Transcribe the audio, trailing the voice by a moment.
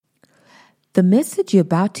The message you're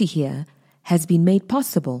about to hear has been made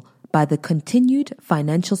possible by the continued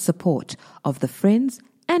financial support of the friends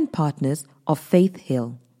and partners of Faith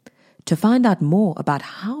Hill. To find out more about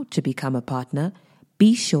how to become a partner,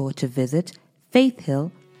 be sure to visit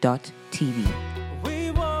faithhill.tv.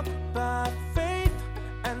 We walk by faith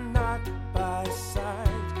and not by sight.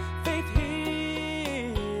 Faith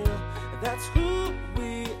Hill, that's who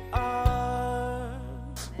we are.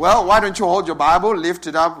 Well, why don't you hold your Bible, lift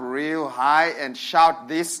it up real high and shout,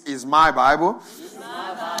 "This is my Bible.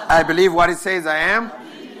 I believe what it says I am.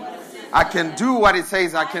 I can do what it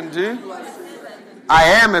says I can do. I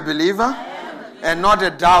am a believer and not a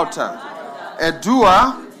doubter. A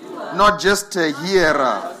doer, not just a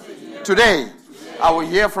hearer." Today, I will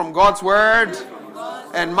hear from God's word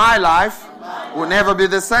and my life will never be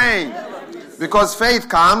the same. Because faith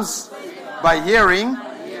comes by hearing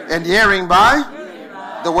and hearing by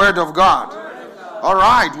the word of God. All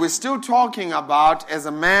right, we're still talking about as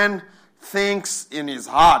a man thinks in his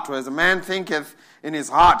heart, or as a man thinketh in his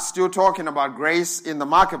heart, still talking about grace in the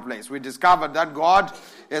marketplace. We discovered that God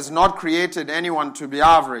has not created anyone to be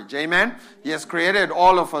average. Amen? He has created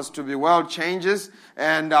all of us to be world changers.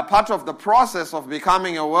 And part of the process of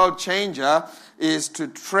becoming a world changer is to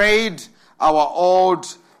trade our old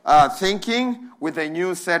thinking with a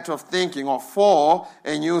new set of thinking, or for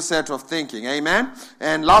a new set of thinking. Amen?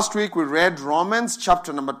 And last week we read Romans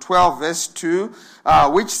chapter number 12, verse 2,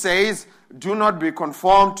 which says, "Do not be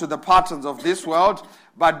conformed to the patterns of this world,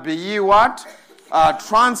 but be ye what?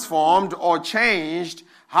 Transformed or changed."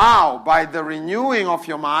 How? By the renewing of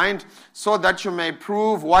your mind, so that you may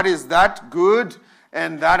prove what is that good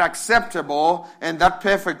and that acceptable and that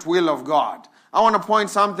perfect will of God. I want to point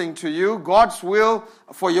something to you. God's will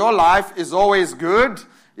for your life is always good,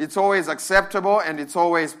 it's always acceptable, and it's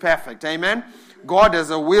always perfect. Amen? God has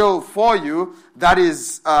a will for you that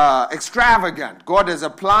is extravagant. God has a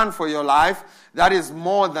plan for your life that is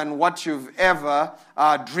more than what you've ever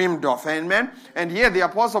dreamed of. Amen? And here the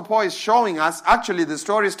Apostle Paul is showing us, actually the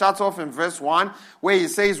story starts off in verse 1, where he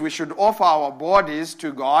says we should offer our bodies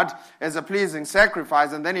to God as a pleasing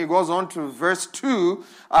sacrifice. And then he goes on to verse 2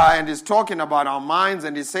 and is talking about our minds,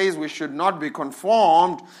 and he says we should not be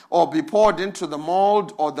conformed or be poured into the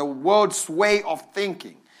mold or the world's way of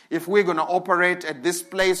thinking, if we're going to operate at this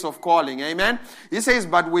place of calling. Amen? He says,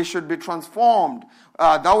 but we should be transformed.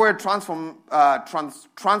 That word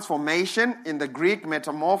transformation in the Greek,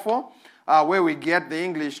 metamorpho, where we get the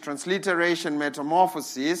English transliteration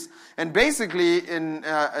metamorphosis. And basically, in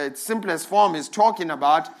its simplest form, is talking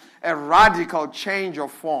about a radical change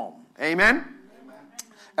of form. Amen?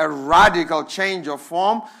 A radical change of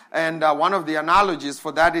form. And one of the analogies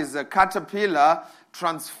for that is a caterpillar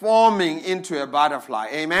transforming into a butterfly.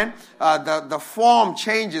 Amen? The form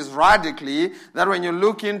changes radically, that when you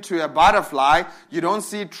look into a butterfly, you don't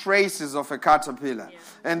see traces of a caterpillar. Yeah.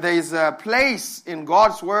 And there is a place in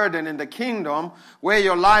God's word and in the kingdom where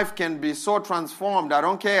your life can be so transformed. I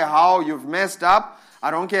don't care how you've messed up.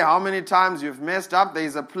 I don't care how many times you've messed up. There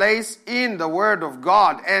is a place in the word of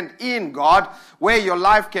God and in God where your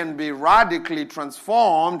life can be radically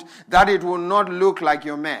transformed, that it will not look like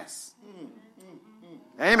your mess.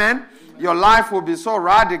 Amen. Your life will be so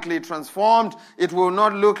radically transformed, it will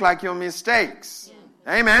not look like your mistakes.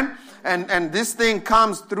 Amen. And this thing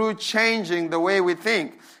comes through changing the way we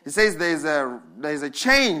think. He says there's a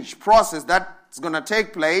change process that's going to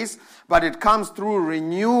take place, but it comes through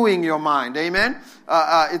renewing your mind. Amen.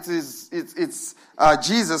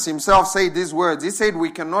 Jesus himself said these words. He said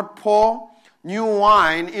we cannot pour new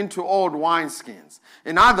wine into old wineskins.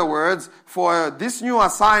 In other words, for this new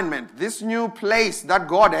assignment, this new place that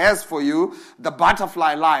God has for you, the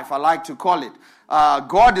butterfly life, I like to call it,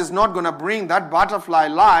 God is not going to bring that butterfly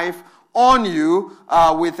life on you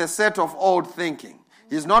with a set of old thinking.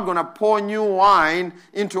 He's not going to pour new wine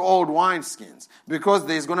into old wineskins, because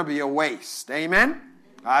there's going to be a waste. Amen?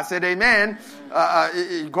 I said amen.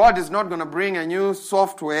 God is not going to bring a new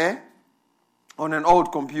software on an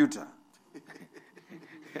old computer.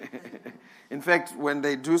 In fact, when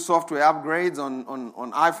they do software upgrades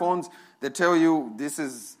on iPhones, they tell you this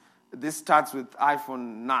starts with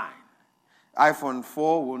iPhone 9. iPhone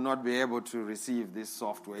 4 will not be able to receive this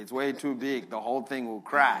software. It's way too big. The whole thing will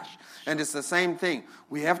crash. And it's the same thing.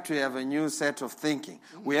 We have to have a new set of thinking.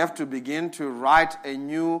 We have to begin to write a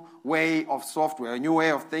new way of software, a new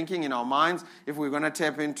way of thinking in our minds if we're going to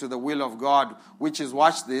tap into the will of God, which is,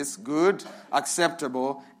 watch this, good,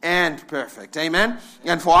 acceptable, and perfect. Amen?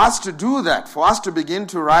 And for us to do that, for us to begin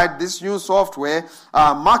to write this new software,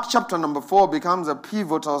 Mark chapter number 4 becomes a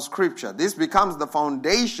pivotal scripture. This becomes the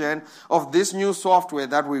foundation of this this new software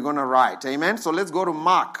that we're going to write. Amen? So let's go to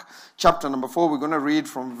Mark chapter number 4. We're going to read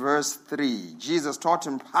from verse 3. Jesus taught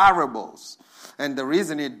in parables. And the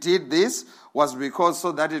reason he did this was because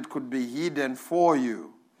so that it could be hidden for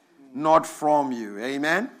you, not from you.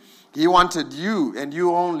 Amen? He wanted you and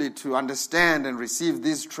you only to understand and receive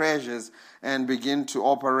these treasures and begin to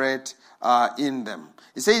operate in them.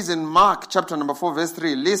 He says in Mark chapter number 4 verse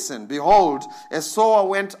 3, listen, behold, a sower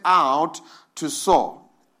went out to sow.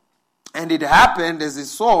 And it happened as he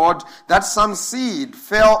sowed that some seed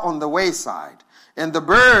fell on the wayside, and the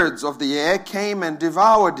birds of the air came and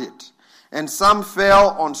devoured it. And some fell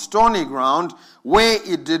on stony ground where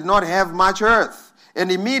it did not have much earth,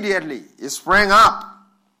 and immediately it sprang up.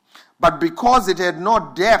 But because it had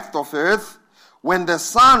no depth of earth, when the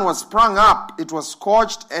sun was sprung up, it was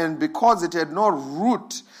scorched, and because it had no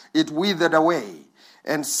root, it withered away.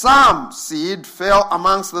 And some seed fell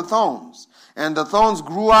amongst the thorns, and the thorns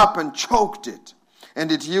grew up and choked it,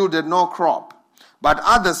 and it yielded no crop. But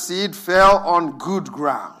other seed fell on good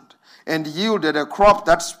ground, and yielded a crop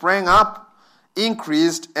that sprang up,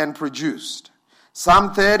 increased, and produced.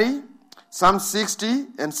 Some 30, some 60,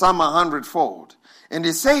 and some 100-fold. And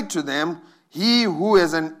he said to them, he who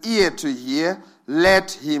has an ear to hear,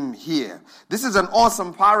 let him hear. This is an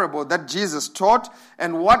awesome parable that Jesus taught,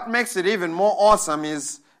 and what makes it even more awesome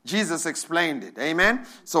is Jesus explained it. Amen?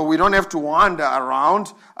 So we don't have to wander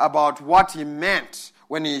around about what he meant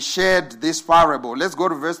when he shared this parable. Let's go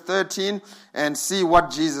to verse 13 and see what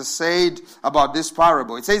Jesus said about this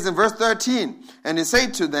parable. It says in verse 13, and he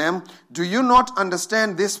said to them, do you not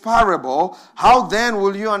understand this parable? How then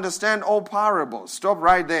will you understand all parables? Stop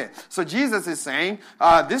right there. So Jesus is saying,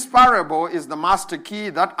 this parable is the master key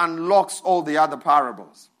that unlocks all the other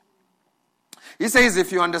parables. He says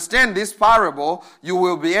if you understand this parable, you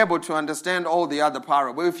will be able to understand all the other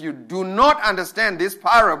parables. If you do not understand this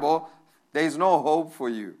parable, there is no hope for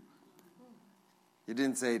you. He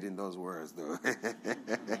didn't say it in those words, though.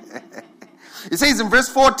 He says in verse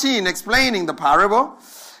 14, explaining the parable,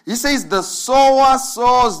 he says, the sower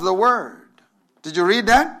sows the word. Did you read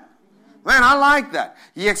that? Man, I like that.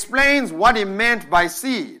 He explains what he meant by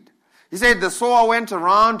seed. He said the sower went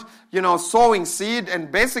around, sowing seed,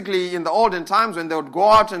 and basically in the olden times when they would go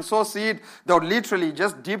out and sow seed, they would literally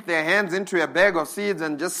just dip their hands into a bag of seeds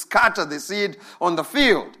and just scatter the seed on the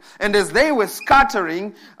field. And as they were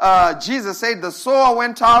scattering, Jesus said the sower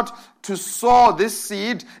went out to sow this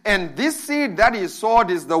seed, and this seed that he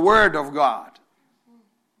sowed is the word of God.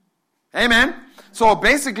 Amen? So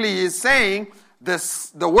basically he's saying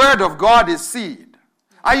the word of God is seed.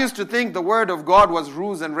 I used to think the word of God was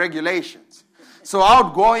rules and regulations. So I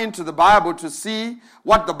would go into the Bible to see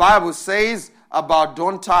what the Bible says about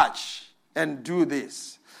don't touch and do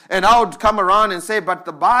this. And I would come around and say, but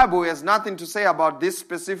the Bible has nothing to say about this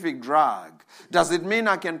specific drug. Does it mean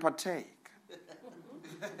I can partake?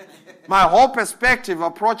 My whole perspective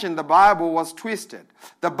approaching the Bible was twisted.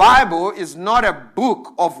 The Bible is not a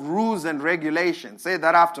book of rules and regulations. Say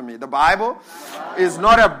that after me. The Bible is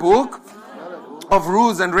not a book of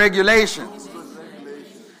rules and regulations,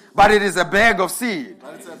 but it is a bag of seed.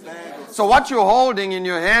 So what you're holding in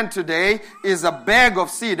your hand today is a bag of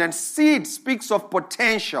seed, and seed speaks of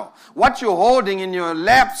potential. What you're holding in your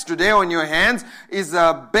laps today or in your hands is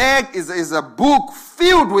a bag, is a book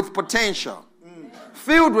filled with potential.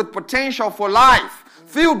 Filled with potential for life.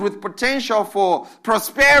 Filled with potential for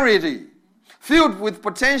prosperity. Filled with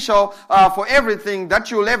potential for everything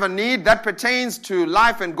that you'll ever need that pertains to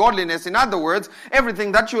life and godliness. In other words,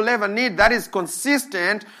 everything that you'll ever need that is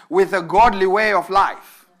consistent with a godly way of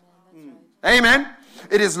life. Amen?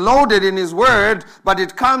 It is loaded in His Word, but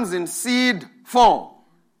it comes in seed form.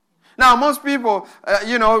 Now, most people,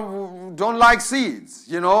 don't like seeds.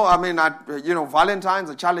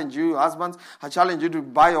 Valentine's, I challenge you, husbands, I challenge you to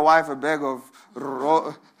buy your wife a bag of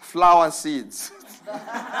flower seeds.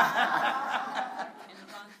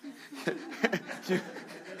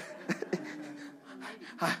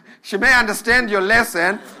 She may understand your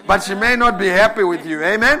lesson, but she may not be happy with you.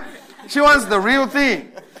 Amen? She wants the real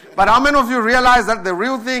thing. But how many of you realize that the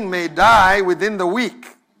real thing may die within the week?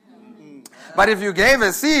 But if you gave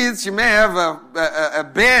her seeds, she may have a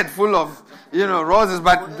bed full of, roses.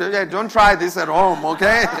 But don't try this at home,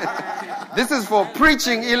 okay? This is for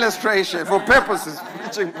preaching illustration, for purposes,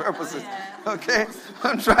 preaching purposes. Okay?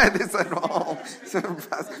 Don't try this at home. So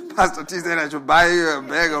Pastor T said I should buy you a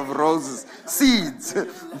bag of roses. Seeds.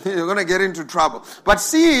 You're going to get into trouble. But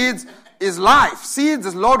seeds is life. Seeds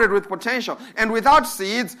is loaded with potential. And without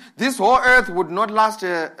seeds, this whole earth would not last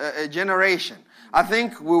a generation. I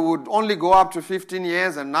think we would only go up to 15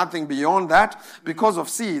 years and nothing beyond that because of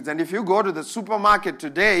seeds. And if you go to the supermarket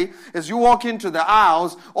today, as you walk into the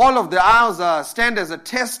aisles, all of the aisles stand as a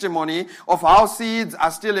testimony of how seeds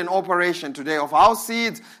are still in operation today, of how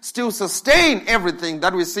seeds still sustain everything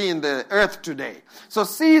that we see in the earth today. So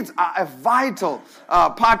seeds are a vital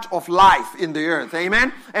part of life in the earth.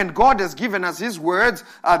 Amen? And God has given us His words.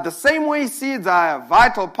 The same way seeds are a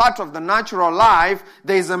vital part of the natural life,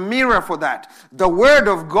 there is a mirror for that. The Word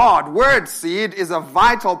of God, word seed, is a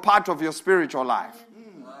vital part of your spiritual life.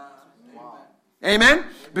 Amen?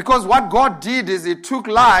 Because what God did is He took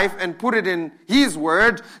life and put it in His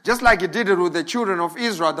Word, just like He did it with the children of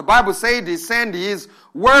Israel. The Bible said He sent His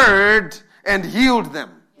Word and healed them.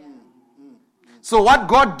 So what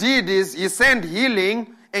God did is He sent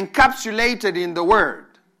healing encapsulated in the Word.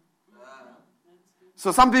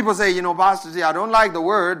 So some people say, Pastor T, I don't like the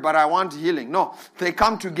Word, but I want healing. No, they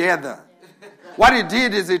come together. What He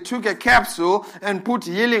did is He took a capsule and put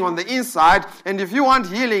healing on the inside. And if you want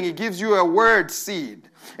healing, He gives you a word seed.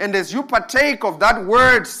 And as you partake of that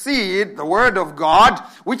word seed, the Word of God,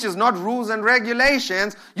 which is not rules and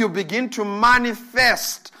regulations, you begin to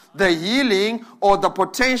manifest the healing or the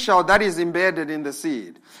potential that is embedded in the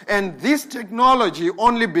seed. And this technology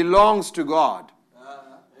only belongs to God.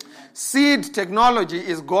 Seed technology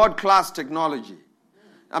is God-class technology.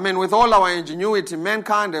 I mean, with all our ingenuity,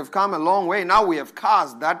 mankind have come a long way. Now we have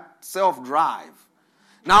cars that self-drive.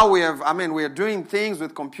 Now we are doing things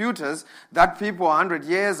with computers that people 100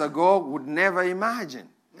 years ago would never imagine.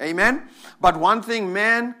 Amen? But one thing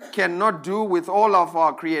man cannot do with all of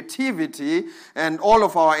our creativity and all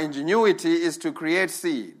of our ingenuity is to create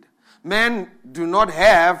seed. Men do not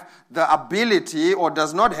have the ability or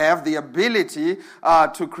does not have the ability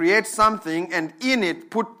to create something and in it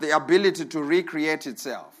put the ability to recreate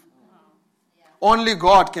itself. Only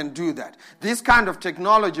God can do that. This kind of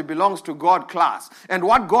technology belongs to God class. And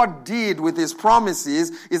what God did with His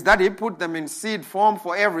promises is that He put them in seed form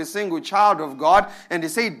for every single child of God. And He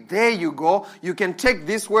said, there you go. You can take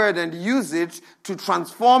this word and use it to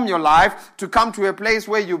transform your life, to come to a place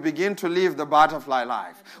where you begin to live the butterfly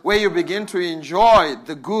life, where you begin to enjoy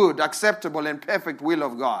the good, acceptable, and perfect will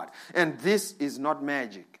of God. And this is not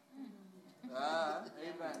magic.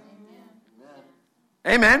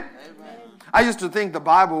 Amen. I used to think the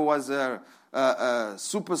Bible was a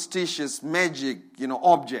superstitious magic,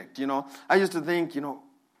 object. I used to think,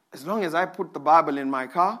 as long as I put the Bible in my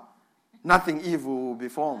car, nothing evil will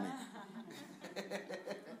befall me.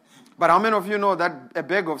 But how many of you know that a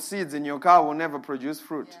bag of seeds in your car will never produce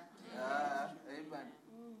fruit? Amen.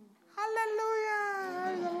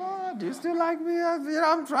 Hallelujah. Lord, do you still like me?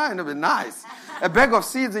 I'm trying to be nice. A bag of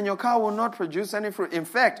seeds in your car will not produce any fruit. In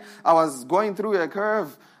fact, I was going through a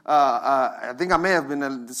curve. I think I may have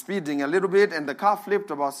been speeding a little bit, and the car flipped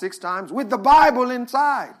about 6 times with the Bible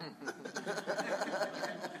inside.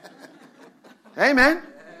 Amen.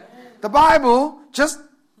 The Bible, just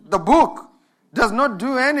the book, does not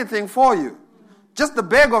do anything for you. Just the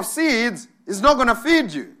bag of seeds is not going to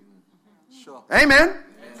feed you. Sure. Amen.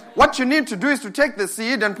 What you need to do is to take the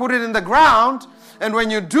seed and put it in the ground, and when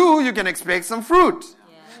you do, you can expect some fruit.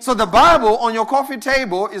 So the Bible on your coffee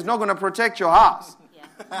table is not going to protect your house.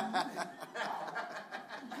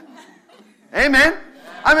 Amen.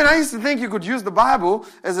 I used to think you could use the Bible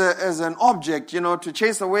as an object, to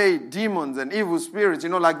chase away demons and evil spirits,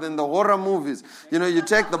 like in the horror movies. You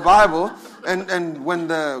take the Bible and when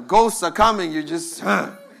the ghosts are coming, you just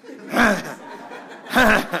and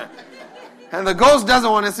the ghost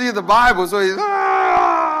doesn't want to see the Bible, so he's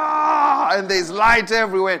and there's light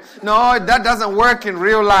everywhere. No, that doesn't work in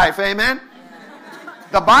real life. Amen.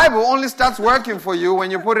 The Bible only starts working for you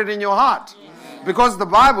when you put it in your heart. Because the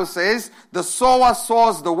Bible says the sower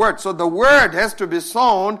sows the word. So the word has to be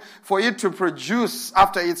sown for it to produce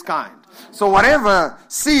after its kind. So whatever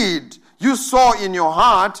seed you sow in your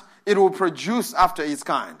heart, it will produce after its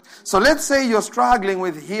kind. So let's say you're struggling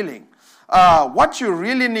with healing. What you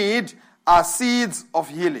really need are seeds of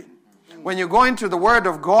healing. When you go into the Word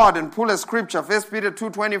of God and pull a scripture, 1 Peter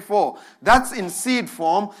 2:24, that's in seed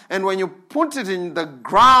form. And when you put it in the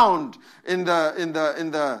ground, in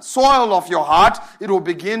the soil of your heart, it will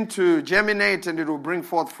begin to germinate and it will bring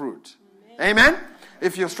forth fruit. Amen?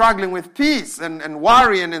 If you're struggling with peace and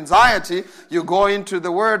worry and anxiety, you go into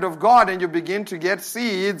the Word of God and you begin to get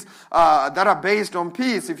seeds that are based on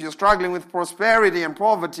peace. If you're struggling with prosperity and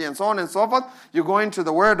poverty and so on and so forth, you go into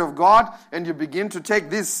the Word of God and you begin to take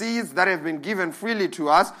these seeds that have been given freely to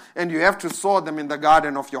us and you have to sow them in the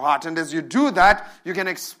garden of your heart. And as you do that, you can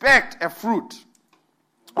expect a fruit.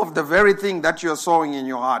 of the very thing that you're sowing in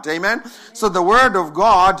your heart. Amen? So the Word of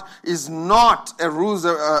God is not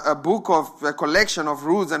a book of a collection of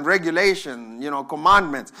rules and regulation,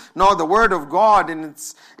 commandments. No, the Word of God in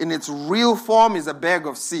its real form is a bag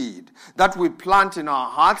of seed that we plant in our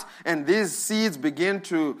hearts, and these seeds begin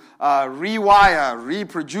to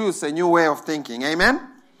reproduce a new way of thinking. Amen?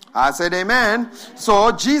 I said amen.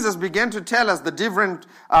 So Jesus began to tell us the different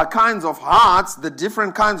kinds of hearts, the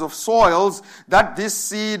different kinds of soils that this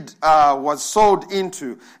seed was sowed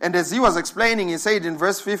into. And as he was explaining, he said in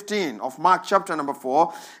verse 15 of Mark chapter number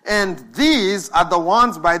 4, and these are the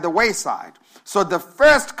ones by the wayside. So the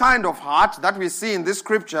first kind of heart that we see in this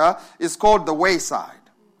scripture is called the wayside.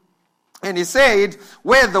 And he said,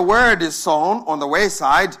 where the word is sown on the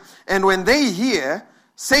wayside, and when they hear,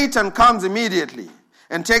 Satan comes immediately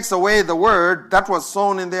and takes away the word that was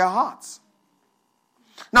sown in their hearts.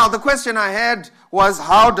 Now, the question I had was,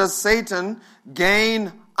 how does Satan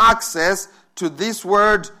gain access to this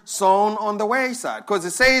word sown on the wayside? Because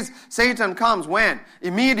it says Satan comes when?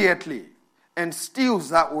 Immediately, and steals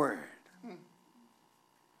that word.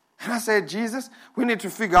 And I said, Jesus, we need to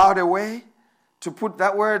figure out a way to put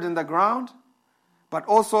that word in the ground, but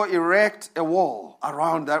also erect a wall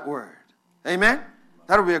around that word. Amen?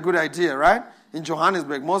 That would be a good idea, right? In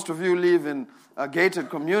Johannesburg, most of you live in gated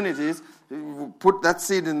communities. You put that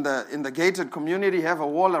seed in the gated community, have a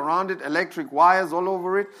wall around it, electric wires all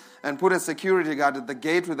over it, and put a security guard at the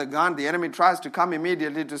gate with a gun. The enemy tries to come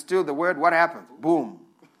immediately to steal the word. What happens? Boom.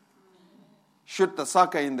 Shoot the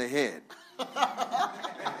sucker in the head.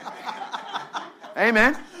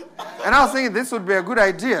 Amen? And I was thinking this would be a good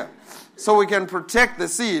idea so we can protect the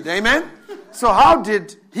seed. Amen? So how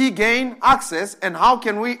did he gain access, and how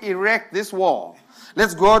can we erect this wall?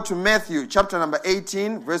 Let's go to Matthew chapter number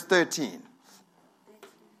 18, verse 13.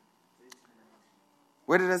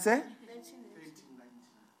 What did I say?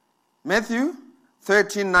 Matthew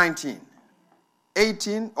 13, 19.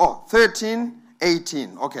 13,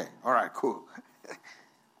 18. Okay, all right, cool.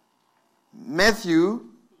 Matthew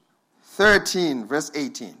 13, verse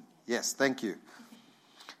 18. Yes, thank you.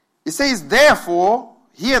 It says, therefore,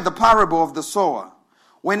 hear the parable of the sower.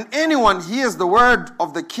 When anyone hears the word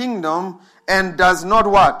of the kingdom and does not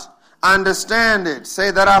what? Understand it.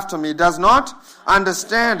 Say that after me. Does not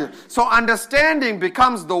understand it. So understanding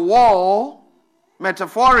becomes the wall,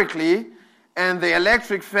 metaphorically, and the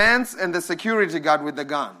electric fence and the security guard with the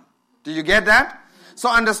gun. Do you get that? So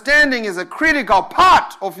understanding is a critical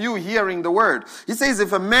part of you hearing the word. He says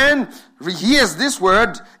if a man hears this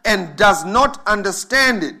word and does not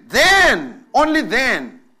understand it, then, only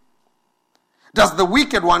then, does the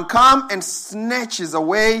wicked one come and snatches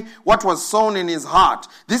away what was sown in his heart.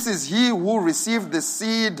 This is he who received the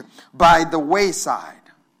seed by the wayside.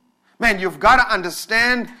 Man, you've got to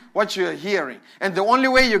understand what you're hearing. And the only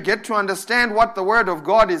way you get to understand what the word of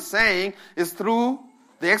God is saying is through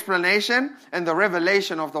the explanation and the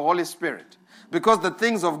revelation of the Holy Spirit. Because the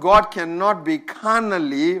things of God cannot be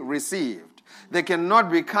carnally received. They cannot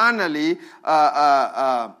be carnally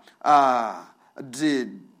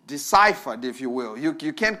deciphered, if you will.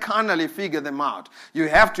 You can't carnally figure them out. You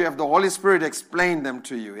have to have the Holy Spirit explain them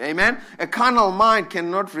to you. Amen? A carnal mind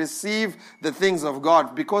cannot receive the things of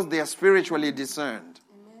God because they are spiritually discerned.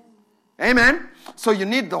 Amen? So you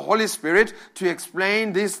need the Holy Spirit to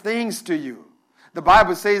explain these things to you. The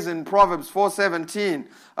Bible says in Proverbs 4:17,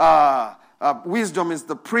 wisdom is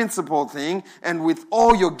the principal thing, and with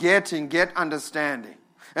all you're getting, get understanding.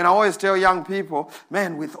 And I always tell young people,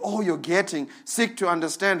 man, with all you're getting, seek to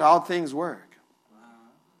understand how things work.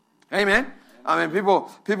 Wow. Amen? I mean,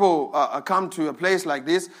 people come to a place like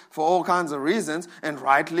this for all kinds of reasons, and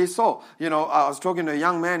rightly so. You know, I was talking to a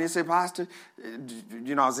young man. He said, Pastor,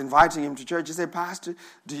 I was inviting him to church. He said, Pastor,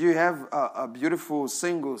 do you have a beautiful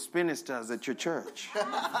single ministers at your church?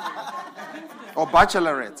 Or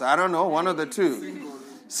bachelorettes? I don't know, one of the two.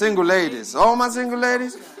 Single ladies. Oh, my single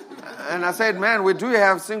ladies? And I said, man, we do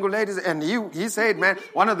have single ladies. And he said, man,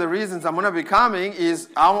 one of the reasons I'm going to be coming is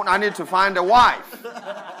I need to find a wife.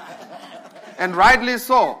 And rightly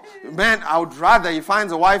so. Man, I would rather he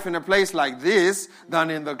finds a wife in a place like this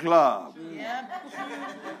than in the club. Yep.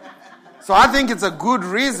 So I think it's a good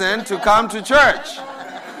reason to come to church.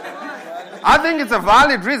 I think it's a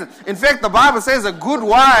valid reason. In fact, the Bible says a good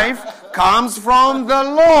wife comes from the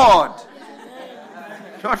Lord,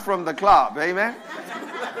 not from the club. Amen?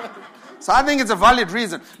 So I think it's a valid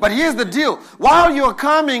reason. But here's the deal. While you're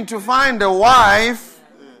coming to find a wife,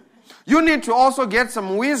 you need to also get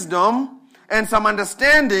some wisdom and some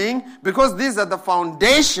understanding, because these are the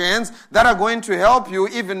foundations that are going to help you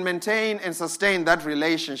even maintain and sustain that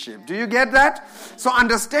relationship. Do you get that? So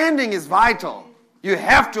understanding is vital. You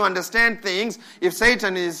have to understand things if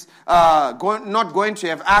Satan is not going to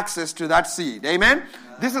have access to that seed. Amen?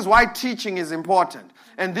 This is why teaching is important.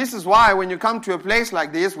 And this is why when you come to a place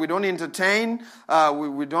like this, we don't entertain,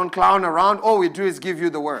 we don't clown around. All we do is give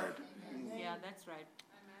you the word. Yeah, that's right.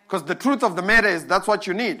 Because the truth of the matter is that's what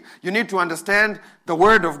you need. You need to understand the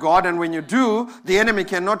word of God. And when you do, the enemy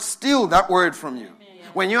cannot steal that word from you.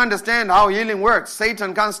 When you understand how healing works,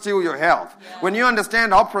 Satan can't steal your health. Yeah. When you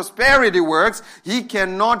understand how prosperity works, he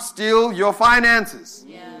cannot steal your finances.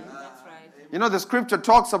 Yeah, that's right. You know, the scripture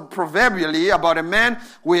talks proverbially about a man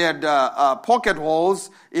who had pocket holes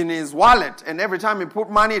in his wallet, and every time he put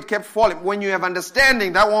money, it kept falling. When you have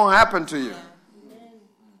understanding, that won't happen to you.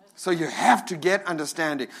 So you have to get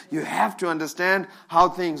understanding. You have to understand how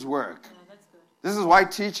things work. Yeah, that's good. This is why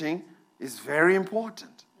teaching is very important.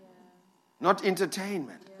 Not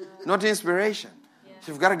entertainment, not inspiration.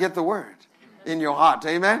 You've got to get the word in your heart.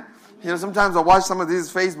 Amen? You know, sometimes I watch some of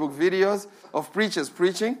these Facebook videos of preachers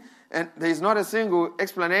preaching, and there's not a single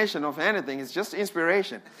explanation of anything. It's just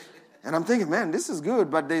inspiration. And I'm thinking, man, this is good,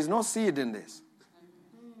 but there's no seed in this.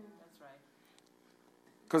 That's right.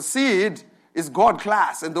 Because seed is God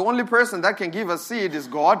class, and the only person that can give us seed is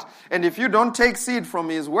God. And if you don't take seed from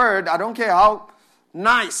his word, I don't care how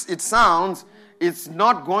nice it sounds, it's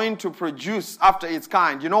not going to produce after its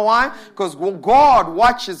kind. You know why? Because God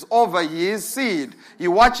watches over his seed. He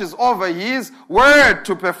watches over his word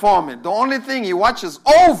to perform it. The only thing he watches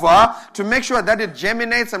over to make sure that it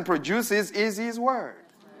germinates and produces is his word.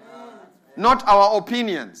 Not our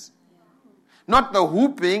opinions. Not the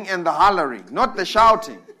whooping and the hollering. Not the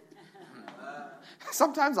shouting.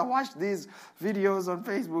 Sometimes I watch these videos on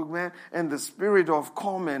Facebook, man, and the spirit of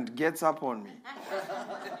comment gets up on me.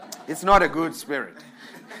 It's not a good spirit.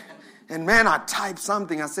 And man, I type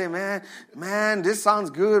something. I say, man, this sounds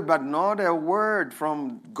good, but not a word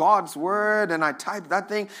from God's word. And I type that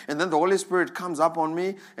thing, and then the Holy Spirit comes up on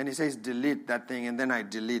me, and he says, delete that thing, and then I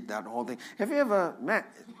delete that whole thing. Have you ever, man,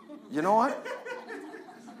 you know what?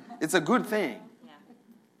 It's a good thing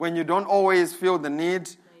when you don't always feel the need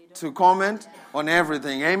to comment on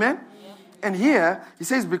everything. Amen? And here, he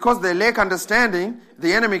says, because they lack understanding,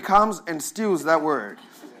 the enemy comes and steals that word.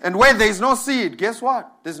 And where there is no seed, guess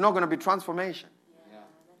what? There's not going to be transformation.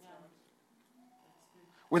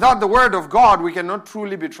 Without the word of God, we cannot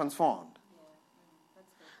truly be transformed.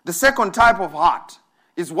 The second type of heart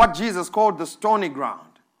is what Jesus called the stony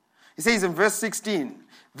ground. He says in verse 16,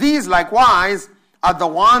 these likewise are the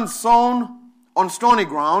ones sown on stony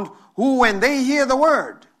ground, who when they hear the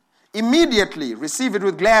word, immediately receive it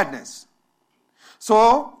with gladness.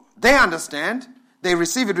 So they understand, they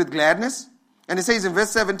receive it with gladness. And it says in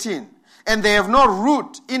verse 17, and they have no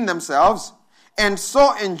root in themselves, and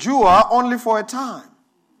so endure only for a time.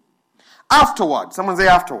 Afterward, someone say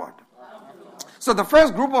afterward. So the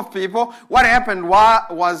first group of people, what happened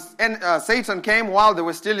was Satan came while they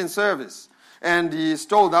were still in service. And he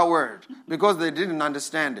stole that word because they didn't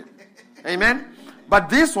understand it. Amen? But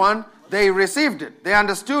this one, they received it. They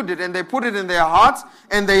understood it and they put it in their hearts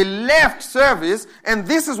and they left service. And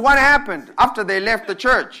this is what happened after they left the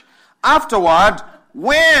church. Afterward,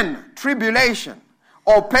 when tribulation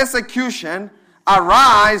or persecution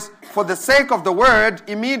arise for the sake of the word,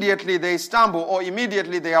 immediately they stumble or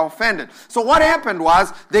immediately they are offended. So what happened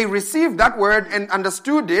was they received that word and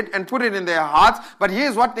understood it and put it in their hearts. But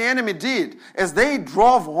here's what the enemy did. As they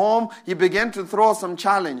drove home, he began to throw some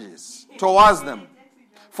challenges towards them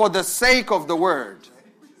for the sake of the word.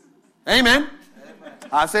 Amen?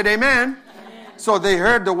 I said amen. So they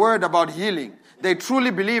heard the word about healing. They truly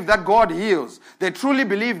believe that God heals. They truly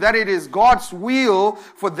believe that it is God's will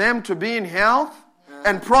for them to be in health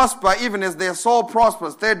and prosper even as their soul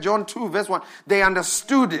prospers. 3 John 2 verse 1. They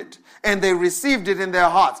understood it and they received it in their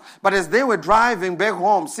hearts. But as they were driving back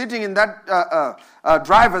home, sitting in that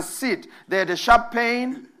driver's seat, they had a sharp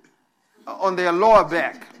pain on their lower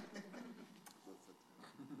back.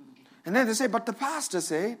 And then they say, but the pastor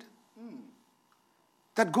said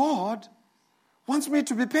that God wants me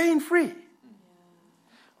to be pain-free.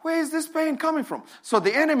 Where is this pain coming from? So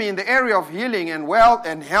the enemy in the area of healing and wealth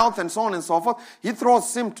and health and so on and so forth, he throws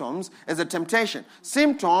symptoms as a temptation.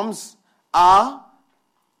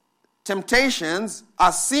 Temptations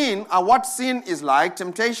are sin, are what sin is like.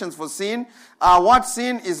 Temptations for sin are what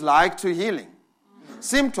sin is like to healing.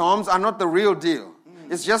 Symptoms are not the real deal.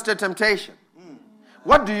 It's just a temptation.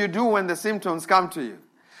 What do you do when the symptoms come to you?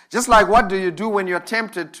 Just like what do you do when you're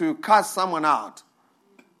tempted to cuss someone out?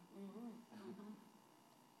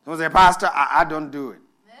 Someone say, Pastor, I don't do it.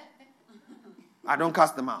 I don't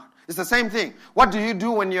cast them out. It's the same thing. What do you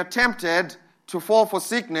do when you're tempted to fall for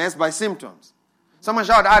sickness by symptoms? Someone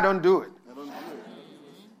shout, I don't do it.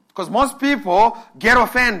 Because most people get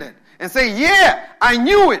offended and say, yeah, I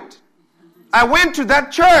knew it. I went to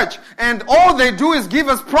that church and all they do is give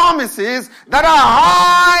us promises that are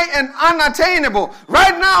high and unattainable.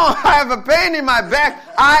 Right now I have a pain in my back.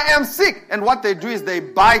 I am sick. And what they do is they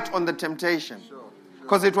bite on the temptation.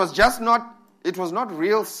 Because it was not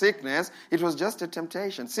real sickness. It was just a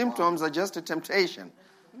temptation. Symptoms are just a temptation.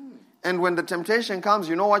 And when the temptation comes,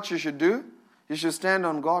 you know what you should do? You should stand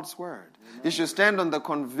on God's word. You should stand on the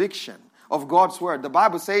conviction of God's word. The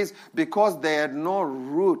Bible says because they had no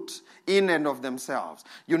root in and of themselves.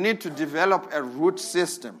 You need to develop a root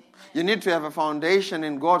system. You need to have a foundation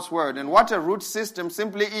in God's word. And what a root system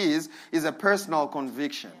simply is a personal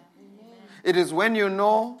conviction. It is when you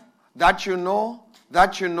know that you know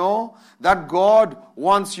that you know that God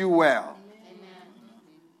wants you well.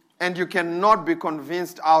 And you cannot be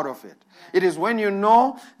convinced out of it. It is when you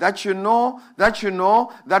know that you know that you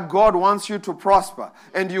know that God wants you to prosper.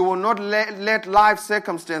 And you will not let life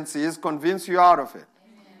circumstances convince you out of it.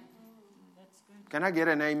 Can I get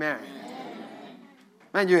an amen?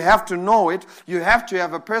 Man, you have to know it. You have to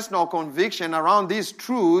have a personal conviction around these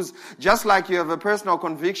truths, just like you have a personal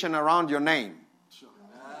conviction around your name.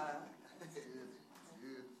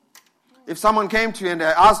 If someone came to you and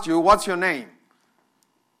asked you, what's your name?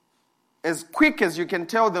 As quick as you can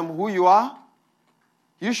tell them who you are,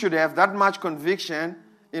 you should have that much conviction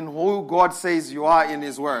in who God says you are in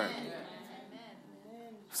His Word.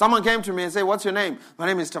 If someone came to me and said, what's your name? My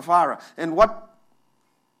name is Tafara. And what?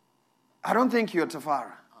 I don't think you're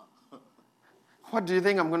Tafara. What do you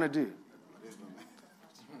think I'm going to do?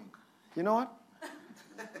 You know what?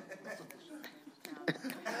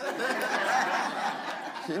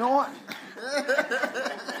 You know what?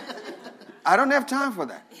 I don't have time for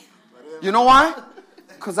that. You know why?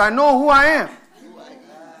 Because I know who I am.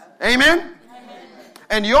 Amen?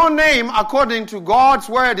 And your name, according to God's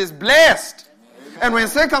word, is blessed. And when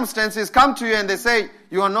circumstances come to you and they say,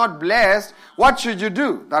 you are not blessed, what should you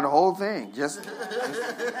do? That whole thing.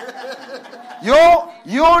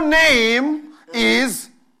 Your name is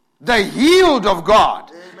the healed of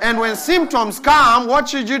God. And when symptoms come, what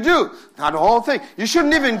should you do? That whole thing. You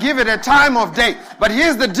shouldn't even give it a time of day. But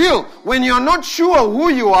here's the deal. When you're not sure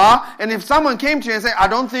who you are, and if someone came to you and said, I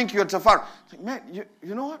don't think you're Tafara. Man,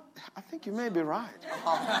 you know what? I think you may be right.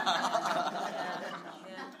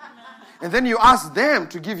 And then you ask them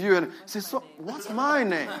to give you and say, so what's my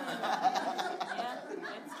name?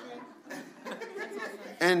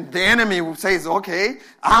 And the enemy says, okay,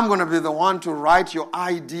 I'm going to be the one to write your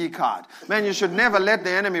ID card. Man, you should never let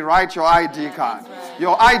the enemy write your ID card.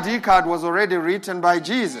 Your ID card was already written by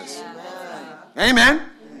Jesus. Amen?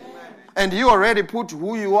 And He already put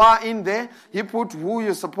who you are in there. He put who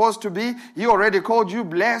you're supposed to be. He already called you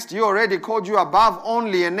blessed. He already called you above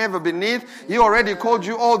only and never beneath. He already called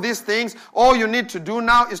you all these things. All you need to do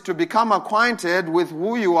now is to become acquainted with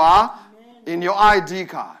who you are in your ID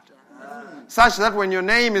card. Such that when your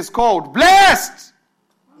name is called blessed,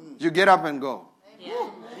 you get up and go. Yeah,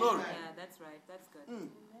 that's right. That's good.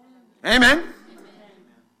 Amen?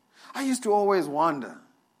 I used to always wonder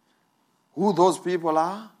who those people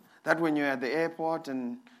are. That when you're at the airport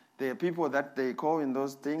and there are people that they call in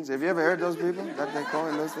those things. Have you ever heard those people that they call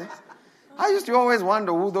in those things? I used to always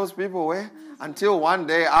wonder who those people were until one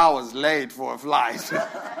day I was late for a flight.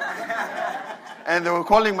 And they were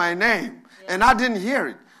calling my name. And I didn't hear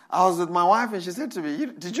it. I was with my wife and she said to me,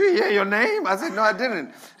 did you hear your name? I said, no, I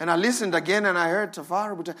didn't. And I listened again and I heard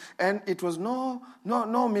Tafara. And it was no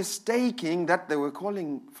mistaking that they were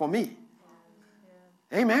calling for me.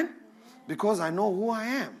 Amen? Because I know who I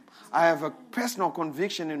am. I have a personal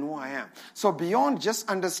conviction in who I am. So beyond just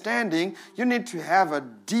understanding, you need to have a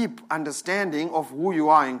deep understanding of who you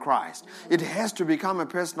are in Christ. It has to become a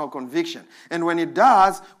personal conviction. And when it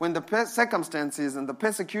does, when the circumstances and the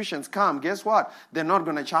persecutions come, guess what? They're not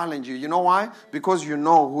going to challenge you. You know why? Because you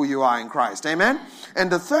know who you are in Christ. Amen? And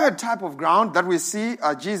the third type of ground that we see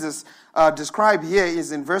Jesus describe here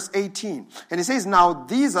is in verse 18. And he says, now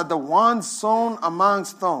these are the ones sown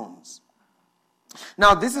amongst thorns.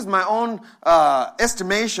 Now, this is my own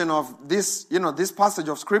estimation of this, this passage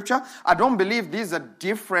of Scripture. I don't believe these are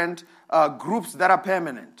different groups that are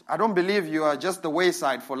permanent. I don't believe you are just the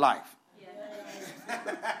wayside for life.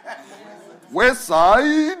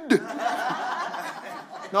 Wayside?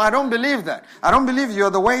 No, I don't believe that. I don't believe you're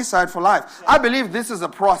the wayside for life. I believe this is a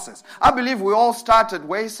process. I believe we all start at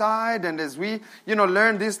wayside, and as we,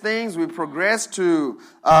 learn these things, we progress to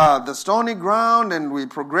the stony ground, and we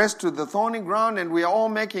progress to the thorny ground, and we are all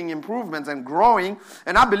making improvements and growing.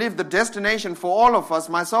 And I believe the destination for all of us,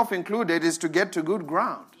 myself included, is to get to good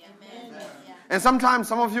ground. And sometimes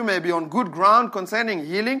some of you may be on good ground concerning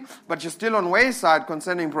healing, but you're still on wayside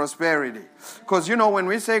concerning prosperity. Because when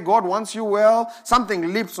we say God wants you well,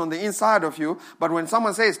 something leaps on the inside of you. But when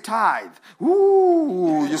someone says tithe,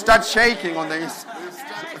 ooh, you start shaking on the inside.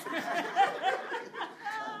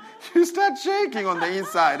 You start shaking on the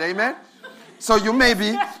inside, amen? So you may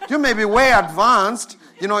be way advanced,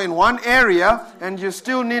 in one area, and you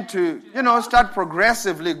still need to, start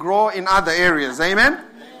progressively grow in other areas, amen?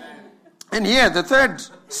 And here, the third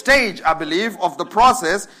stage, I believe, of the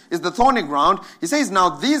process is the thorny ground. He says,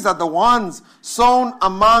 now these are the ones sown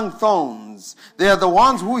among thorns. They are the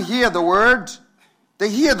ones who hear the word. They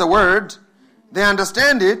hear the word. They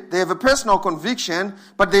understand it. They have a personal conviction,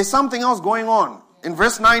 but there's something else going on. In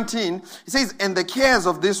verse 19, he says, and the cares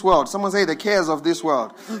of this world. Someone say the cares of this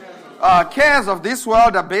world. Cares of this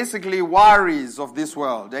world are basically worries of this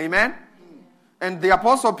world. Amen? And the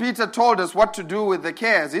Apostle Peter told us what to do with the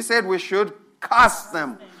cares. He said we should cast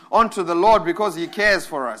them onto the Lord because he cares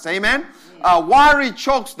for us. Amen? Worry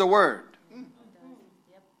chokes the word.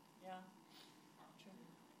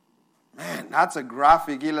 Man, that's a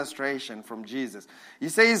graphic illustration from Jesus. He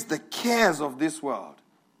says the cares of this world.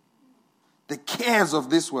 The cares of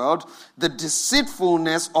this world, the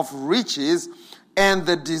deceitfulness of riches, and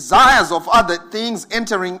the desires of other things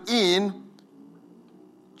entering in,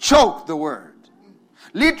 choke the word.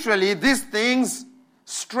 Literally, these things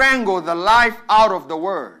strangle the life out of the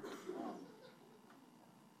word.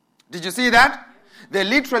 Did you see that? They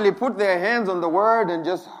literally put their hands on the word and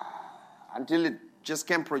just, until it just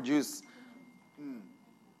can't produce.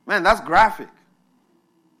 Man, that's graphic.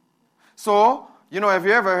 So, have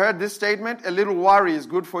you ever heard this statement? A little worry is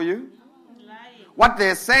good for you. What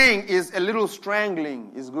they're saying is a little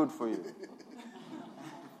strangling is good for you.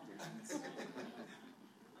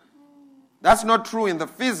 That's not true in the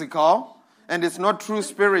physical, and it's not true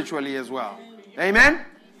spiritually as well. Amen?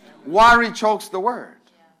 Worry chokes the word.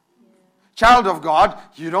 Child of God,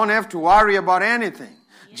 you don't have to worry about anything.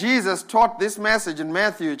 Jesus taught this message in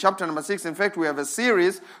Matthew chapter number 6. In fact, we have a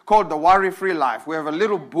series called The Worry-Free Life. We have a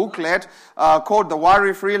little booklet called The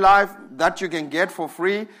Worry-Free Life that you can get for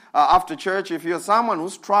free after church. If you're someone who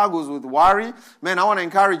struggles with worry, man, I want to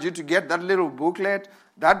encourage you to get that little booklet.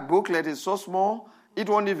 That booklet is so small, it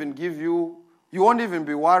won't even give you won't even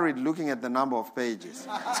be worried looking at the number of pages.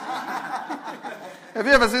 Have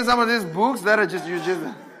you ever seen some of these books that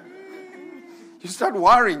are you start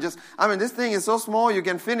worrying. This thing is so small, you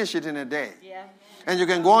can finish it in a day. Yeah. And you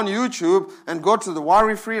can go on YouTube and go to the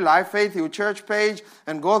Worry-Free Life Faith Hill Church page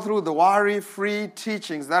and go through the worry-free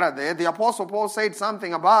teachings that are there. The Apostle Paul said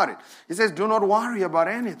something about it. He says, do not worry about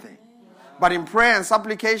anything. But in prayer and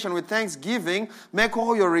supplication with thanksgiving, make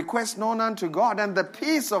all your requests known unto God. And the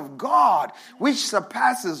peace of God, which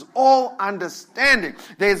surpasses all understanding.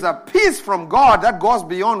 There's a peace from God that goes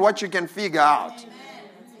beyond what you can figure out. Amen.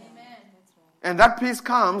 And that peace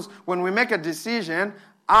comes when we make a decision,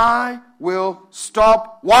 I will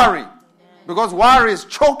stop worrying. Because worry is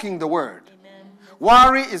choking the word.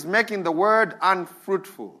 Worry is making the word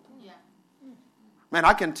unfruitful. Man,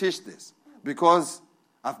 I can teach this because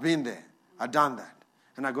I've been there. I've done that.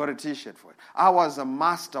 And I got a t-shirt for it. I was a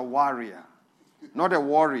master warrior. Not a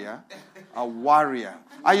warrior, a warrior.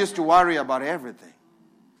 I used to worry about everything.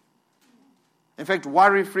 In fact,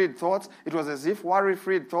 worry-free thoughts, it was as if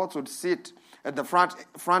worry-free thoughts would sit at the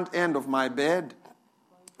front end of my bed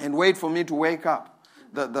and wait for me to wake up.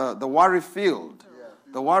 The worry-filled.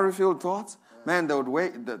 The worry-filled thoughts, man, they would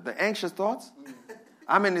wait. The anxious thoughts,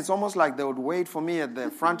 it's almost like they would wait for me at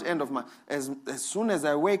the front end of my... As soon as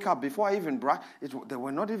I wake up, before I even brush... They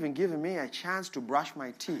were not even giving me a chance to brush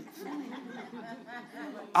my teeth.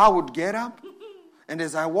 I would get up, and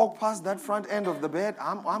as I walk past that front end of the bed,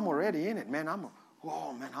 I'm already in it, man.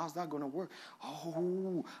 Oh, man, how's that going to work?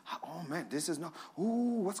 Oh, man, this is not...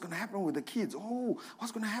 Oh, what's going to happen with the kids? Oh,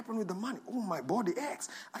 what's going to happen with the money? Oh, my body aches.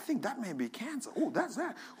 I think that may be cancer. Oh, that's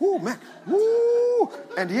that. Oh, man. Ooh.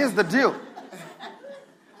 And here's the deal.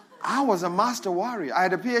 I was a master worrier. I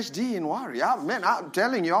had a PhD in worry. I'm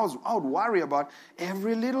telling you, I would worry about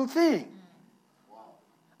every little thing.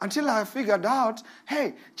 Until I figured out,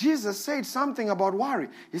 hey, Jesus said something about worry.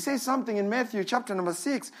 He says something in Matthew chapter number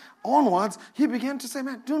 6 onwards. He began to say,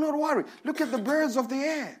 man, do not worry. Look at the birds of the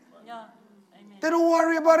air. Yeah. Amen. They don't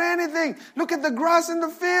worry about anything. Look at the grass in the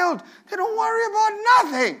field. They don't worry about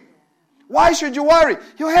nothing. Why should you worry?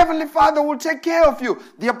 Your heavenly Father will take care of you.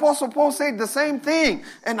 The Apostle Paul said the same thing.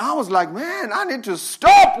 And I was like, man, I need to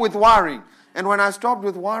stop with worrying. And when I stopped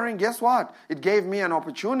with worrying, guess what? It gave me an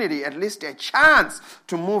opportunity, at least a chance,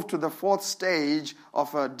 to move to the fourth stage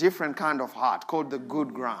of a different kind of heart called the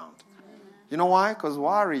good ground. You know why? Because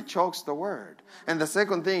worry chokes the word. And the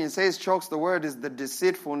second thing it says chokes the word is the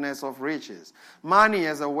deceitfulness of riches. Money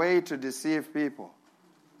is a way to deceive people.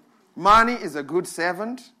 Money is a good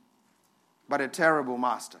servant, but a terrible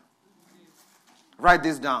master. Write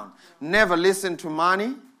this down. Never listen to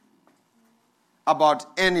money about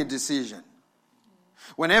any decision.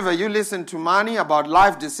 Whenever you listen to money about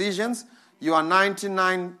life decisions, you are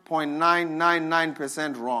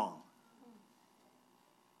 99.999% wrong.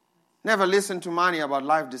 Never listen to money about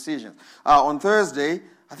life decisions. On Thursday,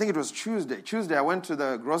 I think it was Tuesday, I went to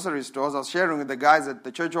the grocery stores. I was sharing with the guys at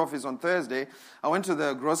the church office on Thursday. I went to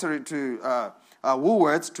the grocery to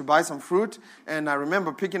Woolworths to buy some fruit, and I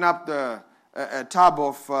remember picking up a tub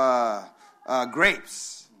of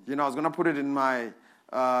grapes. You know, I was going to put it in my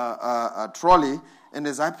trolley, and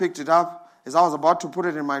as I picked it up, as I was about to put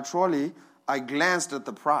it in my trolley, I glanced at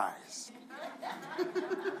the price.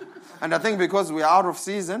 And I think because we're out of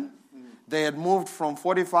season, they had moved from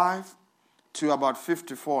 45 to about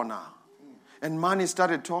 54 now. And money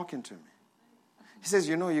started talking to me. He says,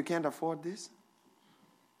 you know, you can't afford this.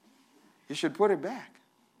 You should put it back.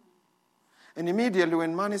 And immediately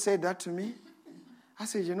when money said that to me, I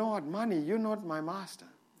said, you know what, money, you're not my master.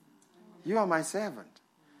 You are my servant.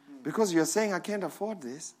 Because you're saying I can't afford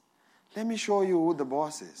this, let me show you who the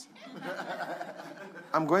boss is.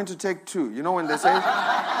 I'm going to take 2. You know when they say...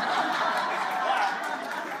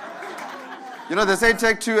 You know, they say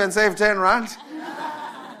take 2 and save 10 rand.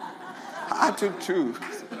 I took 2.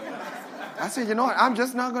 I said, you know what? I'm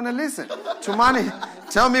just not going to listen to money.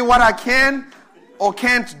 Tell me what I can or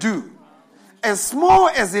can't do. As small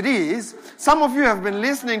as it is, some of you have been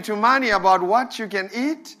listening to money about what you can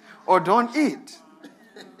eat or don't eat.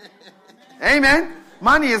 Amen?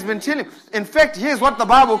 Money has been telling. In fact, here's what the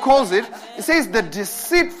Bible calls it. It says the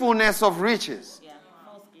deceitfulness of riches.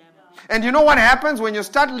 And you know what happens when you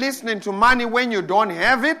start listening to money when you don't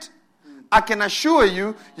have it? I can assure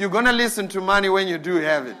you, you're going to listen to money when you do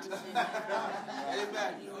have it.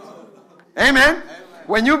 Amen?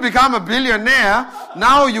 When you become a billionaire,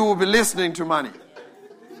 now you will be listening to money.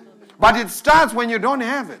 But it starts when you don't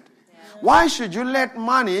have it. Why should you let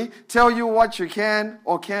money tell you what you can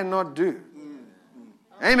or cannot do?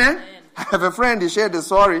 Amen? I have a friend, he shared a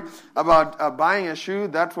story about buying a shoe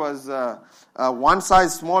that was one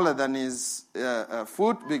size smaller than his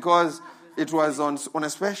foot because it was on a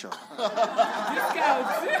special.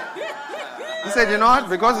 He said, you know what,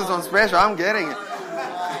 because it's on special, I'm getting it.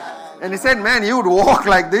 And he said, man, he would walk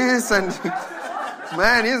like this, and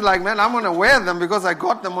man, he's like, man, I'm going to wear them because I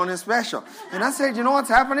got them on a special. And I said, you know what's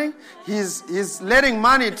happening? He's letting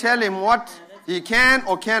money tell him what he can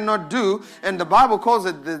or cannot do, and the Bible calls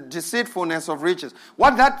it the deceitfulness of riches.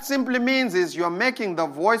 What that simply means is you're making the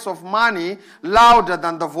voice of money louder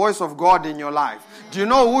than the voice of God in your life. Do you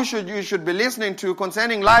know who you should be listening to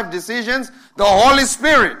concerning life decisions? The Holy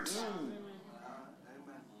Spirit.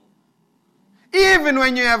 Even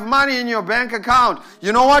when you have money in your bank account,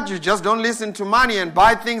 you know what? You just don't listen to money and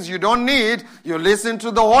buy things you don't need. You listen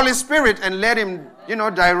to the Holy Spirit and let Him,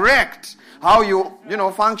 direct how you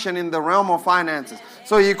function in the realm of finances.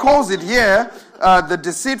 So he calls it here the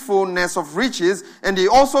deceitfulness of riches, and he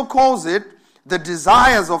also calls it the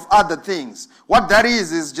desires of other things. What that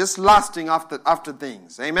is just lusting after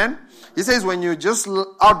things. Amen? He says when you're just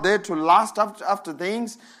out there to lust after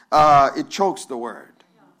things, it chokes the word.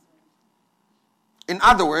 In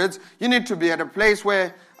other words, you need to be at a place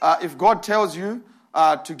where if God tells you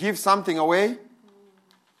to give something away,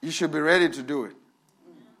 you should be ready to do it.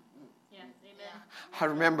 I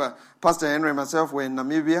remember Pastor Henry and myself were in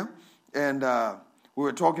Namibia, and we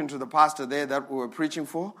were talking to the pastor there that we were preaching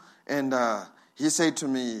for, and he said to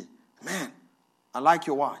me, man, I like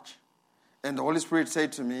your watch. And the Holy Spirit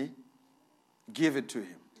said to me, give it to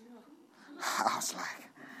him. I was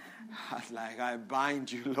like, I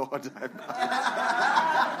bind you, Lord.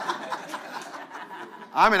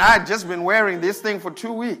 I had just been wearing this thing for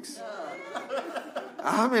 2 weeks.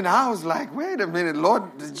 I was like, wait a minute,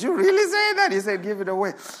 Lord, did you really say that? He said, give it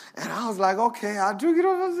away. And I was like, okay, I took it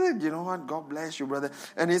over. I said, you know what? God bless you, brother.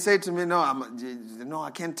 And he said to me, no, I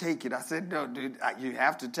can't take it. I said, no, dude, you